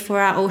that's safe for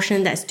our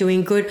ocean, that's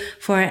doing good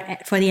for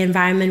the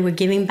environment. We're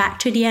giving back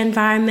to the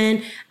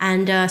environment,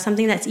 and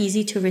something that's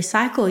easy to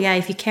recycle. Yeah,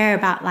 if you care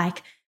about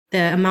like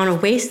the amount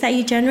of waste that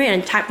you generate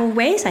and type of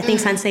waste, I think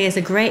Sunslayer is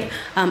a great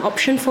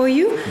option for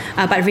you.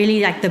 But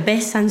really, like, the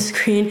best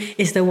sunscreen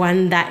is the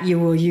one that you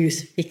will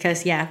use,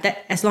 because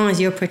that as long as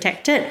you're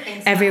protected,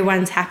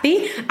 everyone's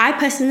happy. I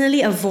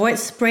personally avoid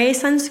spray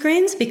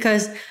sunscreens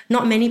because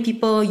not many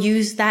people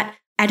use that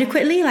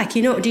adequately. Like, do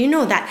you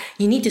know that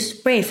you need to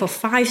spray for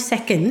 5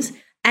 seconds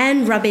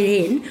and rub it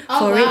in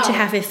for it to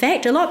have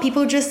effect? A lot of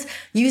people just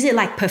use it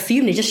like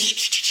perfume. They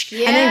just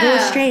and then go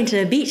straight into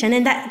the beach, and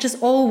then that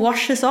just all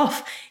washes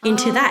off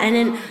into that. And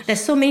then there's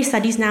so many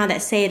studies now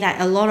that say that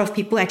a lot of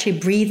people actually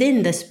breathe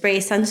in the spray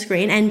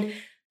sunscreen, and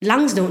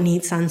lungs don't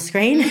need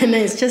sunscreen. And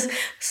it's just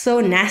so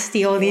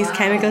nasty, all these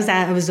chemicals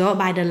that are absorbed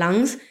by the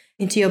lungs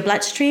into your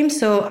bloodstream.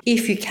 So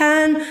if you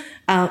can,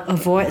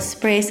 avoid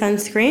spray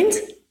sunscreens.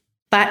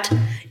 But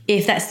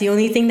if that's the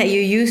only thing that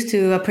you use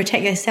to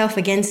protect yourself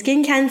against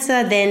skin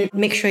cancer, then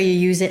make sure you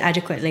use it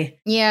adequately.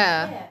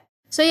 Yeah.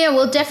 So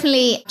we'll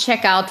definitely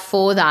check out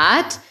for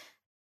that.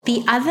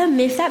 The other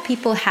myth that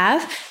people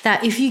have,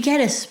 that if you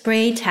get a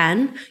spray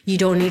tan, you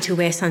don't need to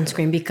wear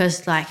sunscreen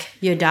because like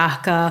you're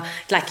darker,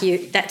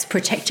 that's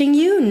protecting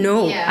you.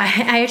 No,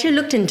 I actually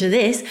looked into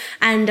this,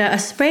 and a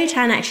spray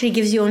tan actually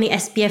gives you only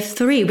SPF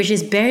 3, which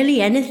is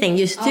barely anything.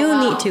 You still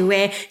need to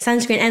wear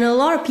sunscreen. And a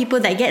lot of people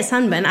that get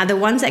sunburn are the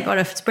ones that got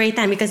a spray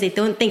tan because they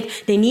don't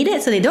think they need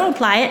it, so they don't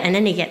apply it, and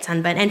then they get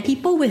sunburn. And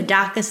people with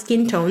darker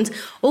skin tones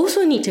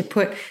also need to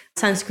put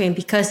sunscreen,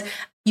 because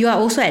you are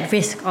also at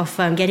risk of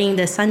getting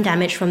the sun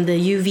damage from the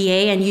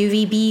UVA and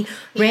UVB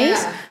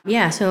rays.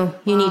 So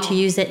you need to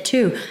use it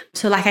too.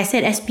 So like I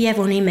said, SPF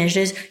only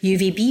measures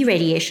UVB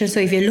radiation.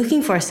 So if you're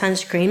looking for a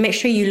sunscreen, make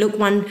sure you look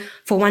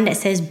for one that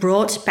says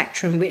broad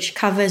spectrum, which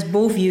covers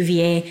both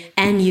UVA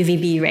and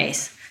UVB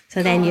rays.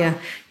 So then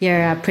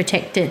you're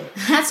protected.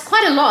 That's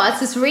quite a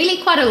lot. It's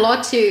really quite a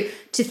lot to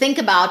think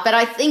about. But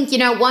I think,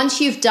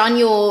 once you've done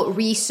your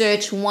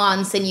research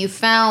once and you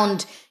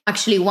found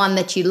actually one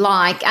that you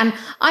like, and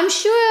I'm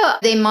sure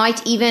there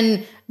might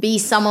even be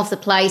some of the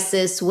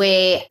places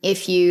where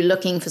if you're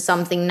looking for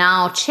something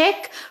now,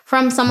 check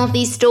from some of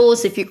these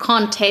stores if you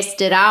can't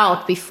test it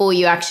out before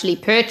you actually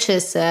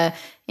purchase a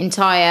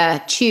entire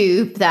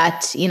tube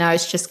that,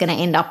 it's just going to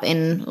end up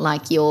in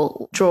like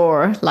your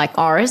drawer like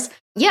ours.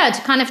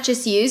 To kind of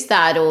just use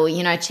that, or,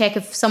 check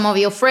if some of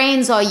your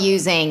friends are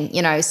using,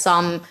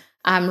 some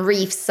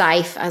Reef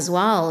Safe as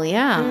well.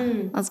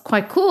 That's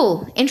quite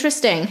cool.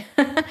 Interesting.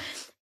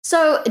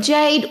 So,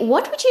 Jade,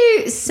 what would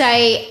you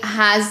say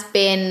has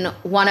been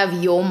one of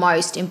your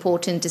most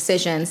important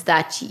decisions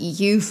that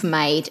you've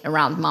made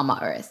around Mama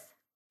Earth?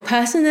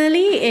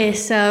 Personally,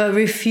 is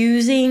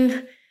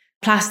refusing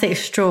Plastic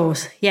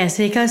straws. Yes,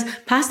 because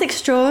plastic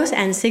straws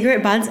and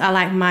cigarette butts are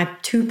like my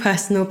two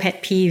personal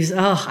pet peeves.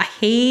 Oh, I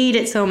hate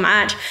it so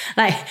much.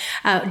 Like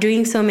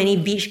doing so many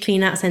beach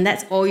cleanups, and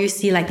that's all you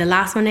see. Like the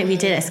last one that we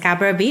did at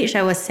Scarborough Beach,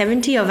 there was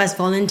 70 of us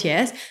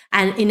volunteers,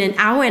 and in an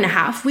hour and a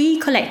half, we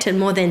collected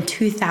more than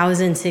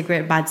 2,000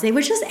 cigarette butts. They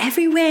were just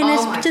everywhere, and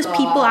it's just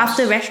people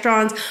after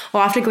restaurants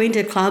or after going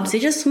to clubs, they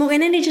just smoke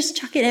and then they just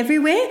chuck it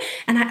everywhere,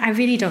 and I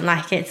really don't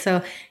like it.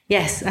 So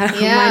yes,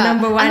 my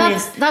number one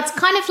that's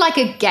kind of like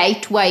a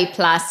gateway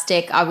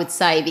plastic, I would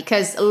say,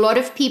 because a lot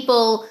of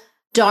people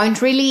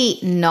don't really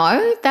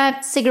know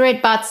that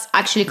cigarette butts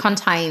actually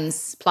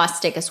contains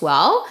plastic as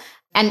well.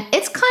 And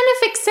it's kind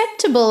of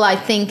acceptable, I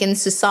think, in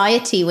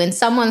society when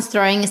someone's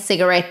throwing a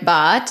cigarette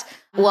butt.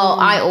 Well,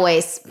 I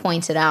always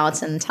point it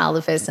out and tell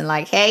the person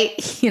like, hey,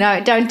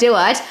 don't do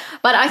it.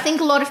 But I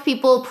think a lot of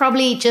people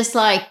probably just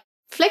like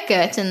flick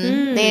it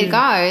and there it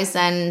goes.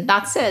 And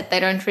that's it. They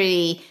don't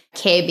really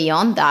care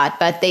beyond that.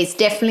 But there's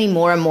definitely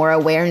more and more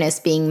awareness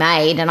being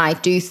made. And I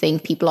do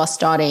think people are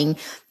starting,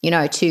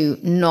 to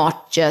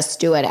not just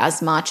do it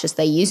as much as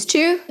they used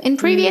to in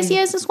previous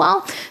years as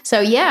well. So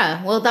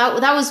yeah, well,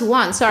 that was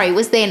one. Sorry,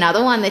 was there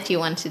another one that you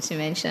wanted to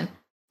mention?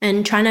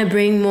 And trying to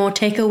bring more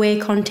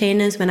takeaway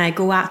containers when I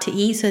go out to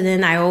eat. So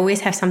then I always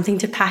have something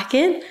to pack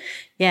in.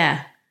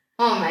 Yeah.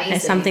 Oh, amazing.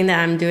 That's something that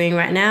I'm doing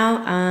right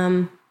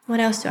now. What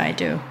else do I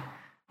do?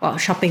 Well,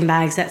 shopping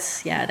bags,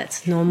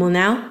 that's normal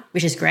now,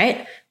 which is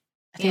great.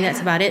 I think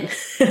that's about it.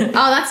 Oh,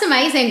 that's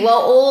amazing.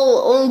 Well,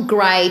 all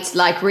great,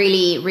 like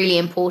really, really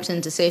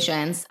important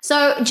decisions.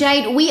 So,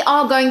 Jade, we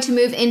are going to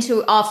move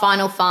into our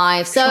final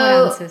 5.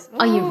 So,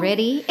 are you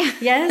ready?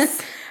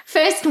 Yes.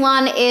 First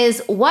one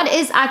is, what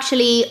is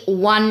actually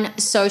one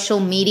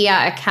social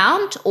media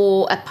account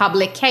or a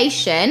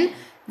publication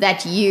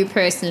that you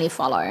personally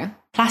follow?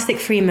 Plastic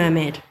Free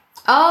Mermaid.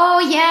 Oh,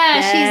 yeah,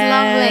 yes,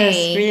 she's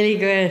lovely. Really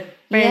good.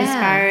 Very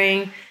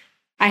inspiring.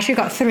 I actually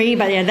got 3,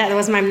 but that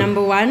was my number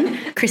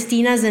 1.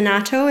 Christina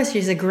Zenato,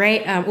 she's a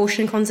great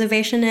ocean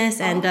conservationist,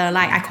 and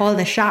I call her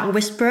the shark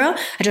whisperer.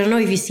 I don't know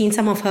if you've seen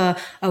some of her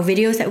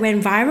videos that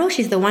went viral.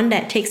 She's the one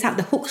that takes out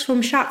the hooks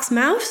from sharks'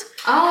 mouths.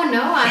 Oh, no,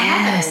 I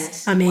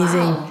haven't. Amazing.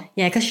 Wow.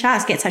 Yeah, because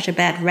sharks get such a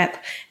bad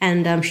rep,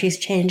 and she's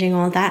changing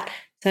all that.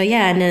 So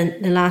yeah, and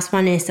then the last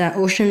one is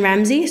Ocean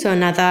Ramsey, so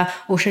another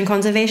ocean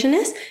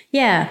conservationist.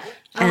 Yeah,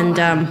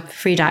 and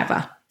free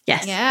diver.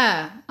 Yes.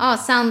 Yeah. Oh,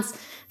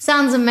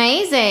 sounds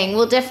amazing.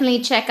 We'll definitely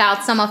check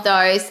out some of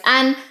those.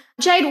 And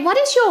Jade, what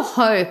is your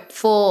hope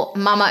for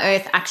Mama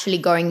Earth actually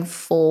going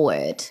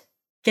forward?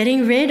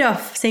 Getting rid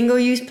of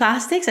single-use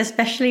plastics,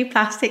 especially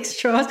plastic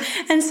straws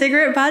and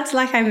cigarette butts,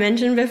 like I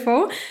mentioned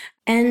before.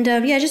 And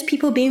just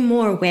people being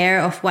more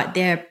aware of what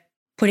they're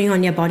putting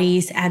on their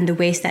bodies and the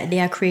waste that they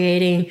are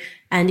creating.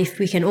 And if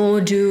we can all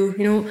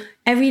do,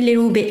 every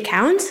little bit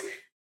counts.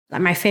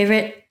 Like my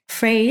favorite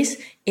phrase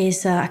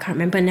is, I can't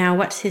remember now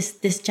what's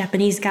this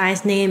Japanese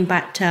guy's name,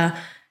 but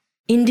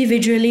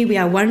individually we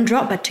are one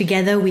drop, but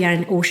together we are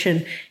an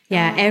ocean.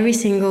 Yeah, every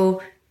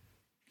single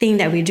thing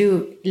that we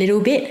do, little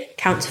bit,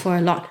 counts for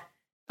a lot.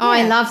 Oh,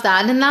 yeah. I love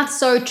that. And that's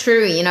so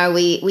true.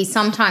 We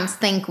sometimes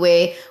think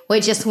we're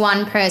just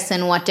one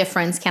person, what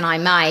difference can I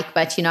make?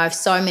 But, if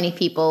so many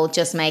people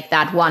just make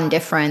that one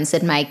difference,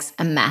 it makes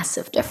a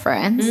massive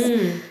difference.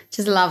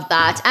 Just love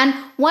that. And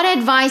what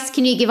advice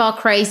can you give our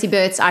crazy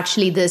birds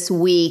actually this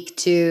week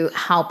to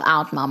help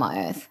out Mama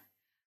Earth?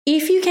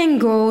 If you can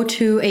go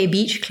to a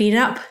beach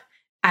cleanup,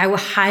 I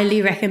would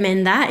highly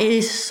recommend that. It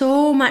is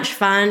so much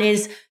fun.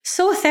 It's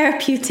so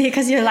therapeutic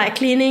because you're like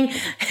cleaning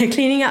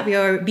up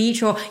your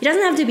beach, or it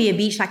doesn't have to be a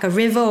beach, like a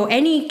river or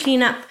any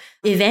cleanup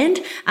event.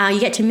 You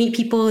get to meet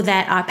people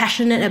that are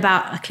passionate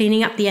about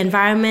cleaning up the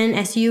environment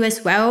as you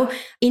as well.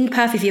 In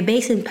Perth, if you're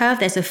based in Perth,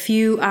 there's a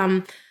few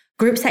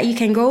groups that you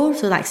can go.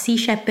 So like Sea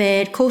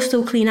Shepherd,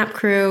 Coastal Cleanup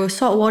Crew,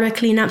 Saltwater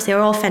Cleanups. They're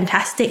all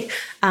fantastic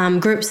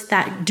groups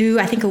that do,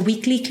 I think, a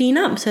weekly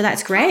cleanup. So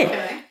that's great.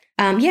 Okay.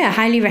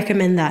 Highly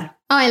recommend that.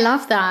 Oh, I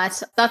love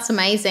that. That's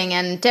amazing,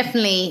 and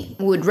definitely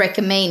would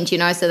recommend,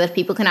 so that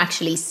people can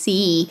actually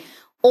see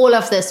all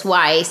of this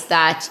waste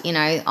that,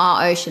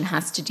 our ocean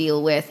has to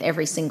deal with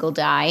every single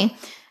day.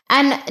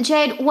 And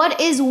Jade,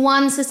 what is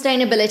one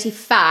sustainability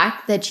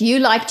fact that you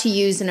like to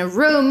use in a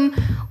room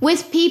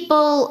with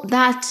people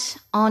that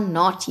are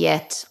not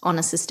yet on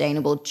a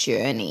sustainable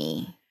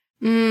journey?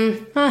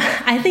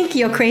 I think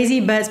your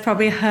crazy birds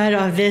probably heard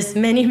of this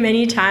many,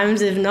 many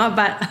times, if not,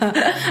 but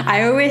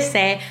I always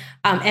say,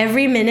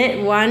 every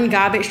minute, one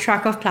garbage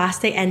truck of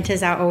plastic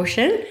enters our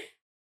ocean.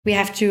 We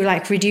have to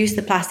reduce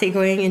the plastic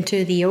going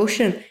into the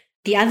ocean.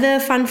 The other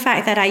fun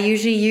fact that I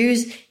usually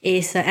use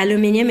is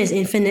aluminium is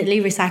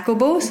infinitely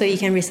recyclable. So you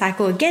can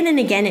recycle again and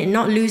again and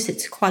not lose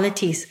its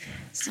qualities.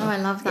 So, I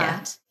love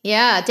that.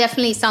 Yeah,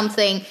 definitely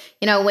something,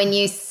 when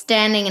you're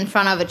standing in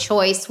front of a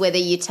choice, whether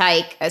you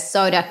take a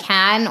soda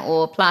can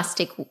or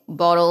plastic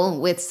bottle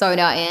with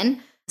soda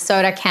in.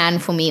 Soda can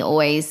for me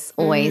always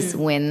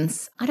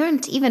wins. I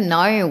don't even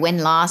know when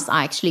last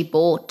I actually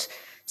bought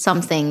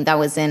something that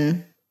was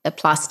in a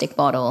plastic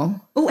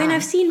bottle. Oh, and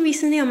I've seen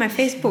recently on my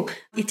Facebook,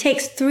 it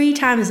takes 3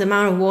 times the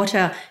amount of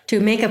water to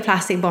make a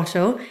plastic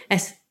bottle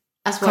as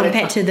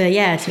compared to the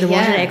water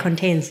that it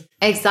contains.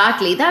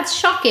 Exactly. That's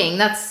shocking.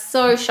 That's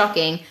so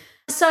shocking.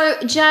 So,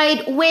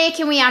 Jade, where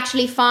can we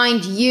actually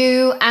find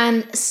you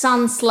and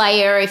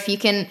Sunslayer? If you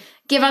can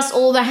give us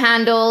all the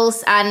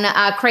handles and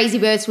Crazy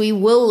Birds, we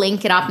will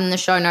link it up in the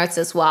show notes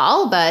as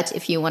well. But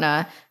if you want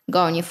to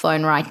go on your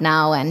phone right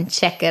now and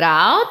check it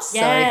out,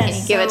 can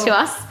you give it to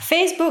us?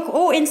 Facebook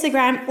or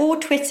Instagram or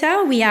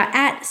Twitter, we are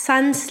at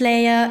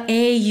Sunslayer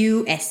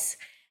AUS.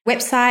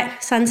 Website,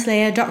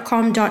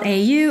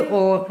 sunslayer.com.au,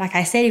 or like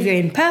I said, if you're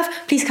in Perth,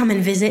 please come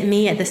and visit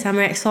me at the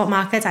Summer Salt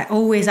Markets. I'm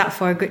always up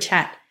for a good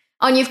chat.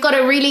 Oh, and you've got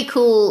a really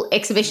cool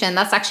exhibition.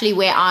 That's actually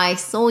where I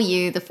saw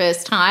you the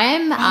first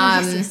time.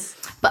 Yes.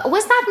 But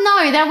was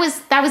that that was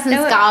in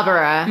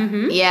Scarborough?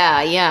 Mm-hmm.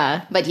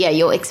 Yeah. But yeah,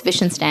 your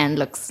exhibition stand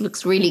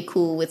looks really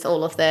cool with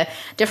all of the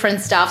different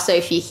stuff. So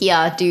if you're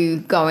here, do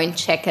go and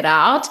check it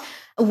out.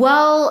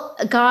 Well,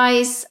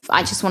 guys,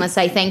 I just want to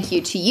say thank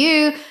you to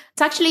you.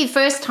 It's actually the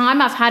first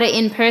time I've had an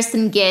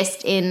in-person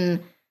guest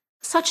in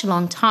such a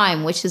long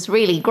time, which is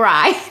really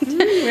great.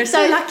 We're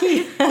so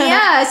lucky.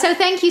 Yeah, so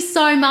thank you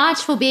so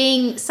much for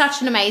being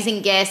such an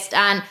amazing guest.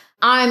 And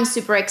I'm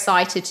super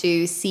excited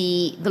to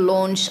see the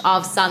launch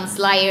of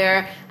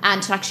Sunslayer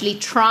and to actually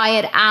try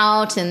it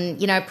out and,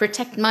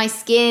 protect my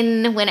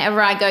skin whenever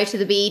I go to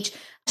the beach.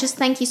 Just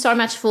thank you so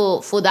much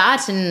for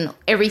that and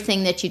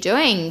everything that you're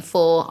doing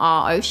for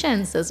our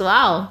oceans as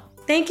well.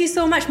 Thank you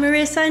so much,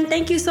 Marissa, and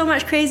thank you so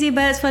much, Crazy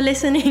Birds, for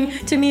listening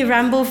to me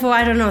ramble for,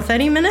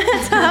 30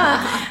 minutes.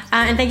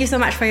 And thank you so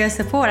much for your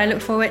support. I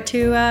look forward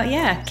to,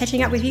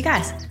 catching up with you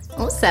guys.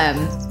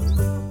 Awesome.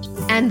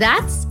 And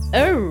that's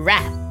a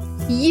wrap.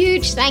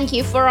 Huge thank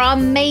you for our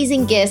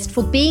amazing guest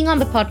for being on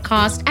the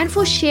podcast and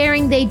for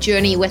sharing their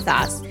journey with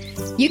us.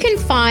 You can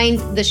find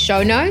the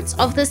show notes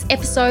of this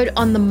episode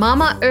on the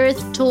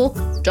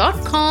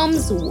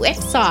mamaearthtalk.com's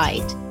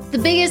website. The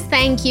biggest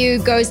thank you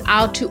goes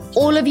out to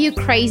all of you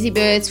Crazy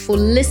Birds for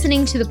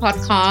listening to the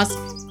podcast.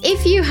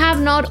 If you have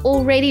not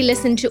already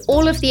listened to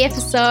all of the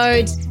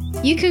episodes,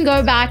 you can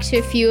go back to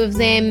a few of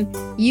them.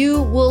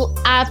 You will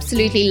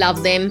absolutely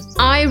love them.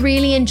 I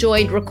really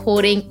enjoyed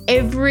recording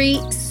every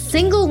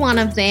single one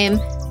of them,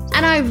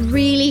 and I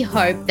really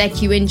hope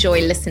that you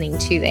enjoy listening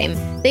to them.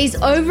 There's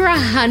over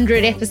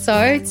 100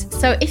 episodes,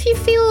 so if you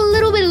feel a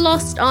little bit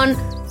lost on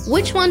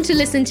which one to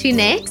listen to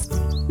next,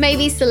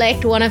 maybe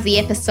select one of the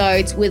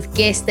episodes with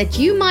guests that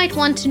you might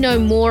want to know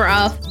more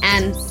of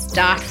and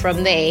start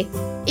from there.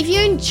 If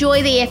you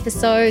enjoy the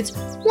episodes,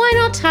 why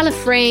not tell a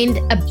friend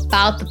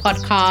about the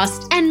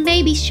podcast and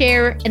maybe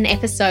share an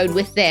episode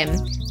with them?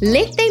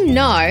 Let them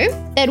know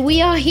that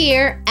we are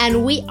here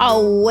and we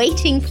are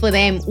waiting for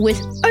them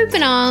with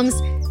open arms,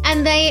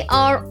 and they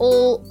are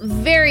all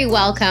very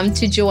welcome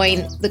to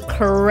join the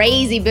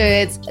Crazy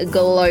Birds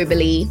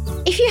globally.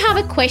 If you have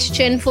a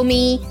question for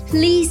me,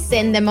 please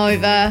send them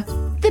over.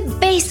 The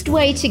best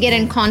way to get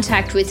in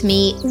contact with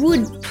me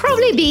would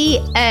probably be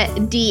a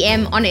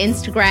DM on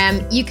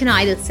Instagram. You can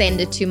either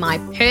send it to my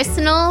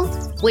personal,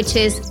 which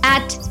is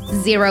at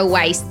Zero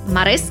Waste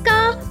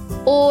Mariska,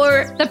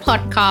 or the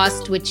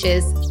podcast, which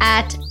is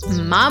at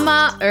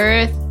Mama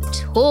Earth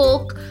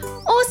Talk,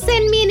 or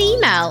send me an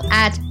email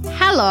at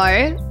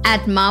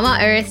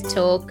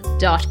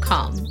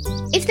hello@mamaearthtalk.com.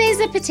 If there's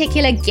a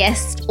particular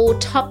guest or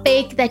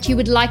topic that you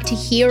would like to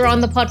hear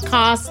on the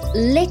podcast,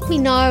 let me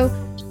know.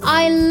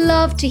 I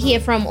love to hear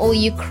from all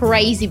you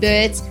Crazy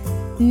Birds.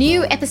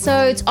 New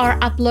episodes are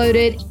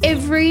uploaded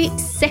every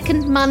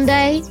second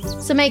Monday,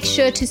 so make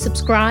sure to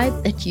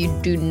subscribe that you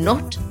do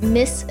not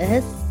miss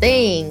a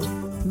thing.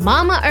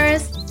 Mama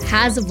Earth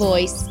has a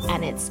voice,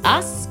 and it's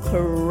us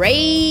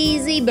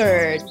Crazy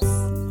Birds.